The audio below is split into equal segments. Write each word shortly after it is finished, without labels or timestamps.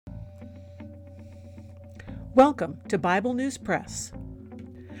Welcome to Bible News Press.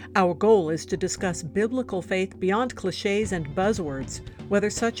 Our goal is to discuss biblical faith beyond cliches and buzzwords, whether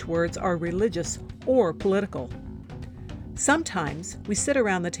such words are religious or political. Sometimes we sit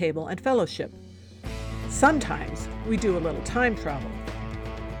around the table and fellowship. Sometimes we do a little time travel.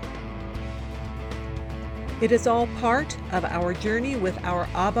 It is all part of our journey with our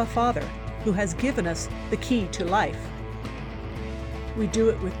Abba Father, who has given us the key to life. We do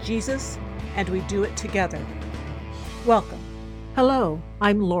it with Jesus, and we do it together. Welcome. Hello,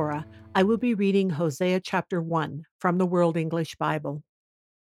 I'm Laura. I will be reading Hosea chapter 1 from the World English Bible.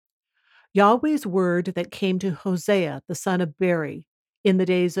 Yahweh's word that came to Hosea, the son of Beri, in the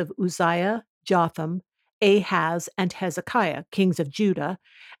days of Uzziah, Jotham, Ahaz, and Hezekiah, kings of Judah,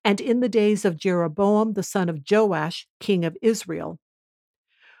 and in the days of Jeroboam, the son of Joash, king of Israel.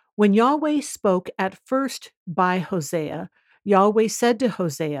 When Yahweh spoke at first by Hosea, Yahweh said to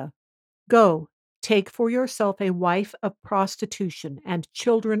Hosea, "Go, take for yourself a wife of prostitution and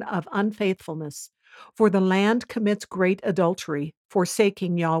children of unfaithfulness, for the land commits great adultery,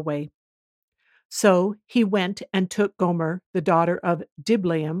 forsaking Yahweh." So he went and took Gomer, the daughter of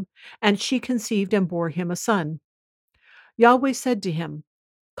Diblaim, and she conceived and bore him a son. Yahweh said to him,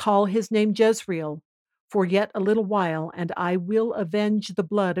 "Call his name Jezreel, for yet a little while, and I will avenge the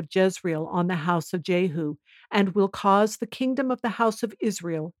blood of Jezreel on the house of Jehu, and will cause the kingdom of the house of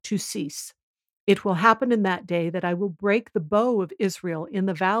Israel to cease. It will happen in that day that I will break the bow of Israel in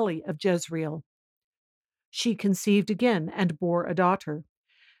the valley of Jezreel." She conceived again and bore a daughter.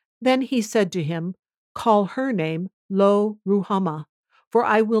 Then he said to him, "Call her name Lo Ruhamah, for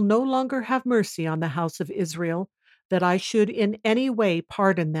I will no longer have mercy on the house of Israel, that I should in any way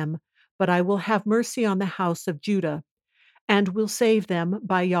pardon them, but I will have mercy on the house of Judah, and will save them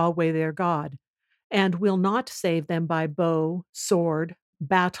by Yahweh their God, and will not save them by bow, sword,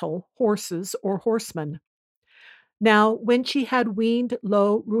 battle, horses, or horsemen." Now, when she had weaned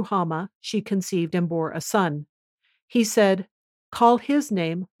Lo Ruhamah, she conceived and bore a son. He said, "Call his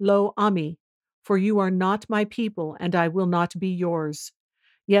name Lo Ami, for you are not my people, and I will not be yours.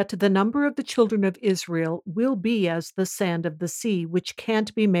 Yet the number of the children of Israel will be as the sand of the sea, which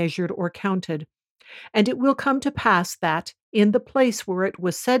can't be measured or counted. And it will come to pass that, in the place where it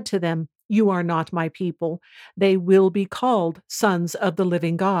was said to them, 'You are not my people,' they will be called sons of the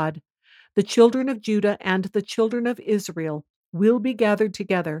living God. The children of Judah and the children of Israel will be gathered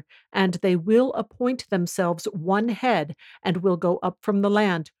together, and they will appoint themselves one head, and will go up from the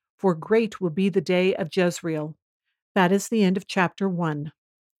land, for great will be the day of Jezreel." That is the end of chapter 1.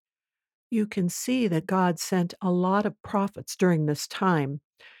 You can see that God sent a lot of prophets during this time.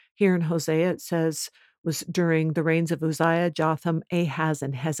 Here in Hosea, it says, was during the reigns of Uzziah, Jotham, Ahaz,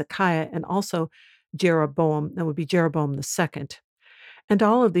 and Hezekiah, and also Jeroboam. That would be Jeroboam the second. And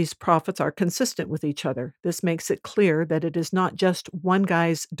all of these prophets are consistent with each other. This makes it clear that it is not just one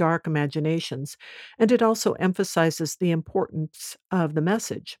guy's dark imaginations, and it also emphasizes the importance of the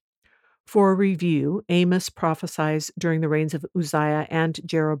message. For a review, Amos prophesies during the reigns of Uzziah and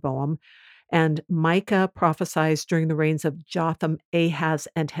Jeroboam, and Micah prophesies during the reigns of Jotham, Ahaz,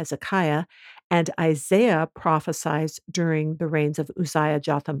 and Hezekiah, and Isaiah prophesies during the reigns of Uzziah,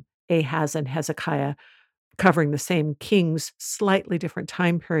 Jotham, Ahaz, and Hezekiah, covering the same kings, slightly different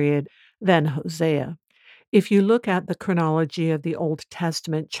time period than Hosea. If you look at the chronology of the Old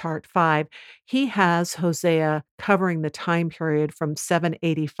Testament, chart 5, he has Hosea covering the time period from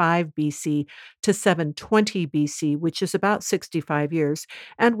 785 BC to 720 BC, which is about 65 years.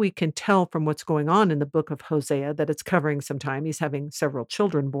 And we can tell from what's going on in the book of Hosea that it's covering some time. He's having several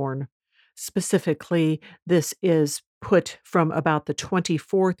children born. Specifically, this is put from about the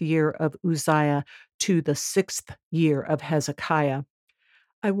 24th year of Uzziah to the 6th year of Hezekiah.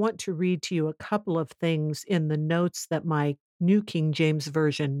 I want to read to you a couple of things in the notes that my New King James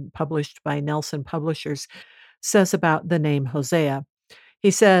Version, published by Nelson Publishers, says about the name Hosea.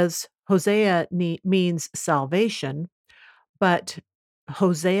 He says Hosea means salvation, but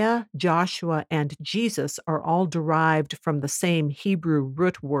Hosea, Joshua, and Jesus are all derived from the same Hebrew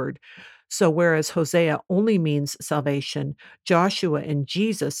root word. So whereas Hosea only means salvation, Joshua and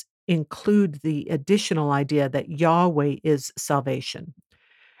Jesus include the additional idea that Yahweh is salvation.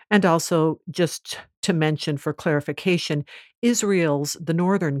 And also, just to mention for clarification, Israel's, the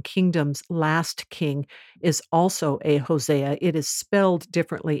northern kingdom's last king, is also a Hosea. It is spelled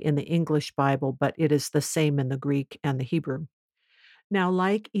differently in the English Bible, but it is the same in the Greek and the Hebrew. Now,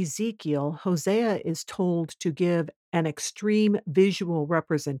 like Ezekiel, Hosea is told to give an extreme visual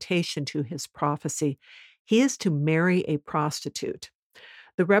representation to his prophecy. He is to marry a prostitute.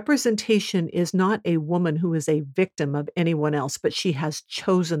 The representation is not a woman who is a victim of anyone else, but she has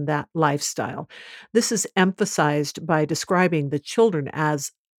chosen that lifestyle. This is emphasized by describing the children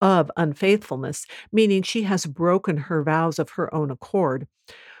as of unfaithfulness, meaning she has broken her vows of her own accord.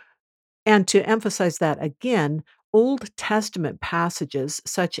 And to emphasize that again, Old Testament passages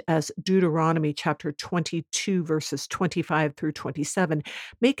such as Deuteronomy chapter 22, verses 25 through 27,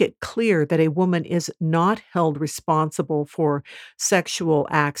 make it clear that a woman is not held responsible for sexual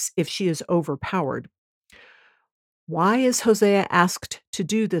acts if she is overpowered. Why is Hosea asked to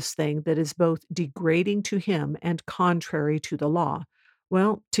do this thing that is both degrading to him and contrary to the law?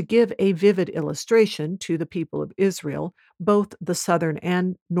 Well, to give a vivid illustration to the people of Israel, both the southern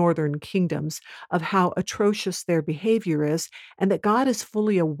and northern kingdoms, of how atrocious their behavior is and that God is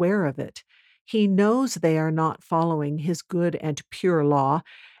fully aware of it. He knows they are not following his good and pure law,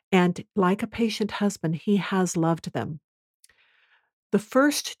 and like a patient husband, he has loved them. The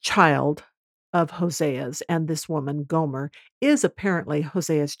first child of Hosea's and this woman, Gomer, is apparently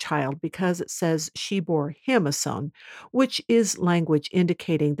Hosea's child because it says she bore him a son, which is language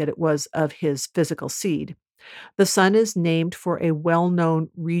indicating that it was of his physical seed. The son is named for a well known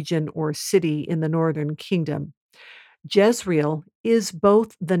region or city in the northern kingdom. Jezreel is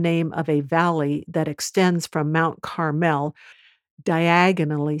both the name of a valley that extends from Mount Carmel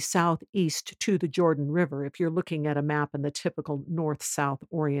diagonally southeast to the Jordan River if you're looking at a map in the typical north-south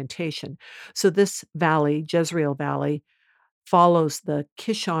orientation. So this valley, Jezreel Valley, follows the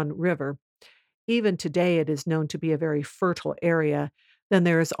Kishon River. Even today, it is known to be a very fertile area. Then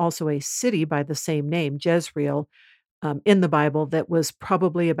there is also a city by the same name, Jezreel, in the Bible that was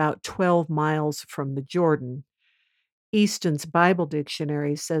probably about 12 miles from the Jordan. Easton's Bible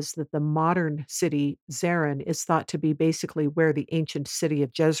Dictionary says that the modern city, Zarin, is thought to be basically where the ancient city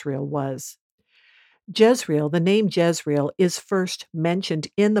of Jezreel was. Jezreel, the name Jezreel, is first mentioned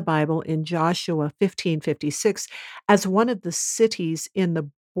in the Bible in Joshua 15:56 as one of the cities in the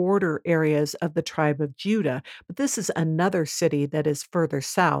border areas of the tribe of Judah. But this is another city that is further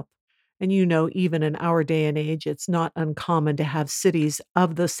south. And even in our day and age, it's not uncommon to have cities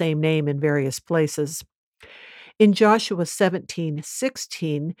of the same name in various places. In Joshua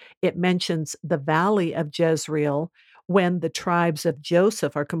 17:16, it mentions the valley of Jezreel when the tribes of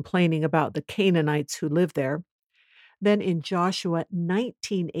Joseph are complaining about the Canaanites who live there. Then in Joshua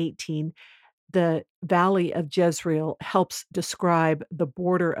 19:18, the valley of Jezreel helps describe the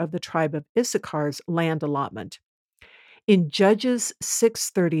border of the tribe of Issachar's land allotment. In Judges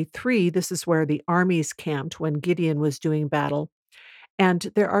 6:33, this is where the armies camped when Gideon was doing battle.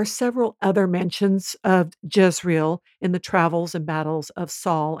 And there are several other mentions of Jezreel in the travels and battles of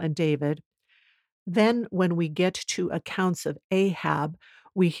Saul and David. Then, when we get to accounts of Ahab,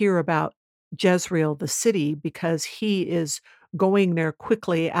 we hear about Jezreel, the city, because he is going there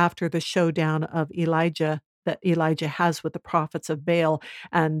quickly after the showdown of Elijah that Elijah has with the prophets of Baal.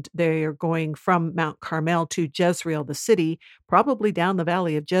 And they are going from Mount Carmel to Jezreel, the city, probably down the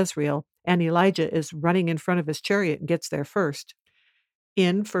valley of Jezreel. And Elijah is running in front of his chariot and gets there first.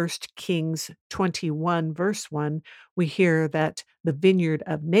 In First Kings 21, verse 1, we hear that the vineyard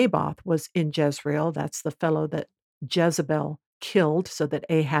of Naboth was in Jezreel. That's the fellow that Jezebel killed so that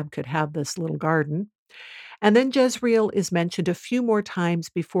Ahab could have this little garden. And then Jezreel is mentioned a few more times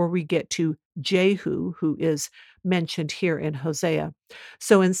before we get to Jehu, who is mentioned here in Hosea.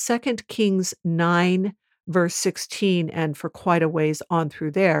 So in 2 Kings 9, verse 16, and for quite a ways on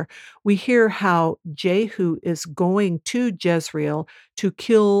through there, we hear how Jehu is going to Jezreel to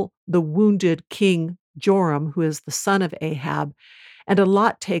kill the wounded king Joram, who is the son of Ahab. And a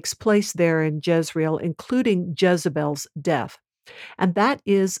lot takes place there in Jezreel, including Jezebel's death. And that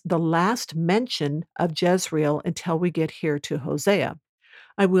is the last mention of Jezreel until we get here to Hosea.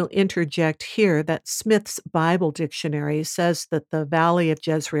 I will interject here that Smith's Bible Dictionary says that the valley of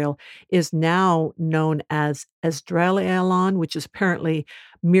Jezreel is now known as Esdraelon, which is apparently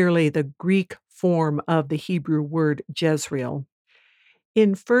merely the Greek form of the Hebrew word Jezreel.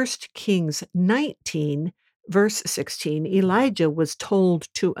 In 1 Kings 19, verse 16, Elijah was told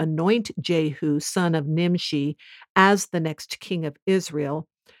to anoint Jehu, son of Nimshi, as the next king of Israel.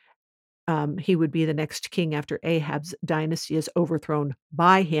 He would be the next king after Ahab's dynasty is overthrown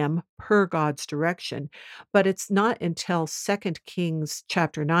by him per God's direction. But it's not until 2 Kings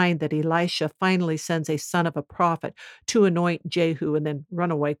chapter 9 that Elisha finally sends a son of a prophet to anoint Jehu and then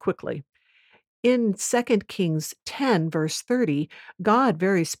run away quickly. In 2 Kings 10, verse 30, God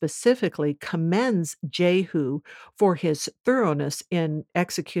very specifically commends Jehu for his thoroughness in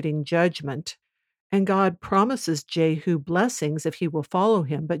executing judgment And God promises Jehu blessings if he will follow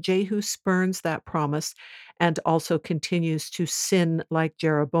him, but Jehu spurns that promise and also continues to sin like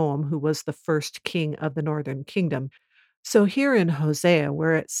Jeroboam, who was the first king of the northern kingdom. So here in Hosea,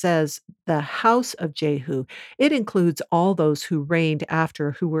 where it says the house of Jehu, it includes all those who reigned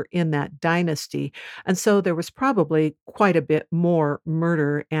after who were in that dynasty. And so there was probably quite a bit more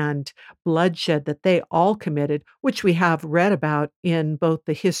murder and bloodshed that they all committed, which we have read about in both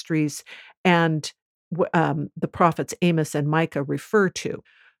the histories and the prophets Amos and Micah refer to.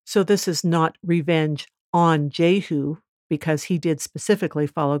 So this is not revenge on Jehu because he did specifically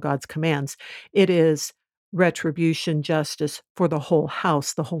follow God's commands. It is retribution, justice for the whole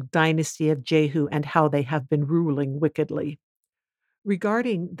house, the whole dynasty of Jehu, and how they have been ruling wickedly.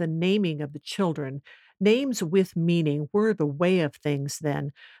 Regarding the naming of the children, names with meaning were the way of things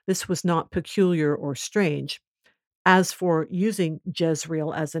then. This was not peculiar or strange. As for using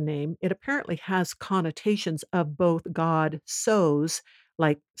Jezreel as a name, it apparently has connotations of both God sows,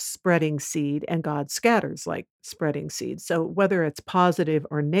 like spreading seed, and God scatters, like spreading seed. So whether it's positive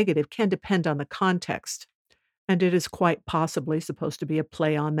or negative can depend on the context. And it is quite possibly supposed to be a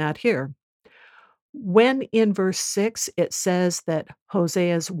play on that here. When in verse 6 it says that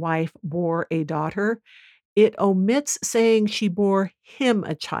Hosea's wife bore a daughter, it omits saying she bore him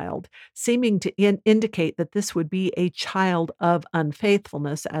a child, seeming to indicate that this would be a child of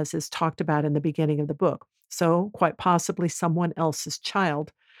unfaithfulness, as is talked about in the beginning of the book. So, quite possibly someone else's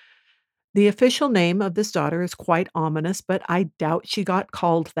child. The official name of this daughter is quite ominous, but I doubt she got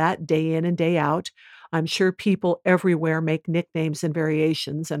called that day in and day out. I'm sure people everywhere make nicknames and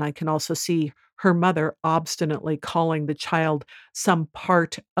variations, and I can also see her mother obstinately calling the child some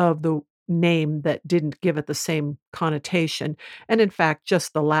part of the name that didn't give it the same connotation. And in fact,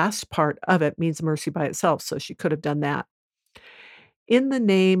 just the last part of it means mercy by itself, so she could have done that. In the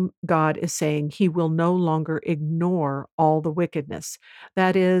name, God is saying he will no longer ignore all the wickedness.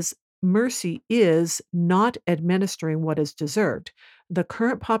 That is, mercy is not administering what is deserved. The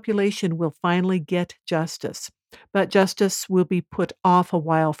current population will finally get justice, but justice will be put off a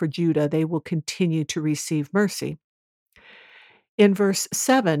while for Judah. They will continue to receive mercy. In verse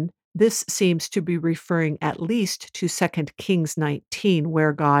 7, this seems to be referring at least to 2 Kings 19,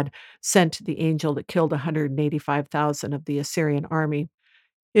 where God sent the angel that killed 185,000 of the Assyrian army.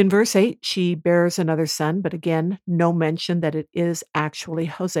 In verse 8, she bears another son, but again, no mention that it is actually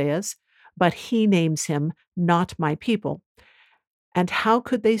Hosea's, but he names him not my people. And how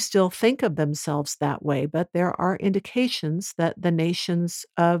could they still think of themselves that way? But there are indications that the nations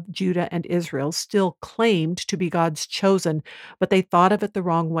of Judah and Israel still claimed to be God's chosen, but they thought of it the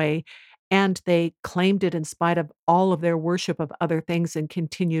wrong way, and they claimed it in spite of all of their worship of other things and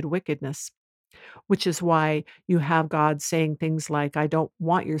continued wickedness, which is why you have God saying things like, I don't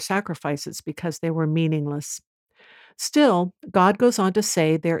want your sacrifices because they were meaningless. Still, God goes on to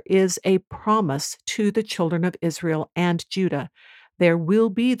say there is a promise to the children of Israel and Judah. There will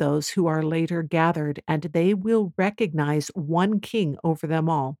be those who are later gathered, and they will recognize one king over them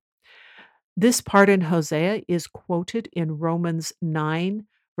all. This part in Hosea is quoted in Romans 9,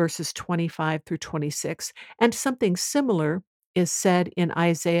 verses 25 through 26, and something similar is said in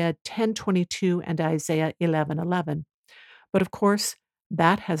Isaiah 10:22 and Isaiah 11:11. But of course,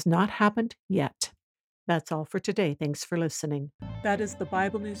 that has not happened yet. That's all for today. Thanks for listening. That is the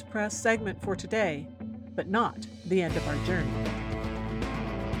Bible News Press segment for today, but not the end of our journey.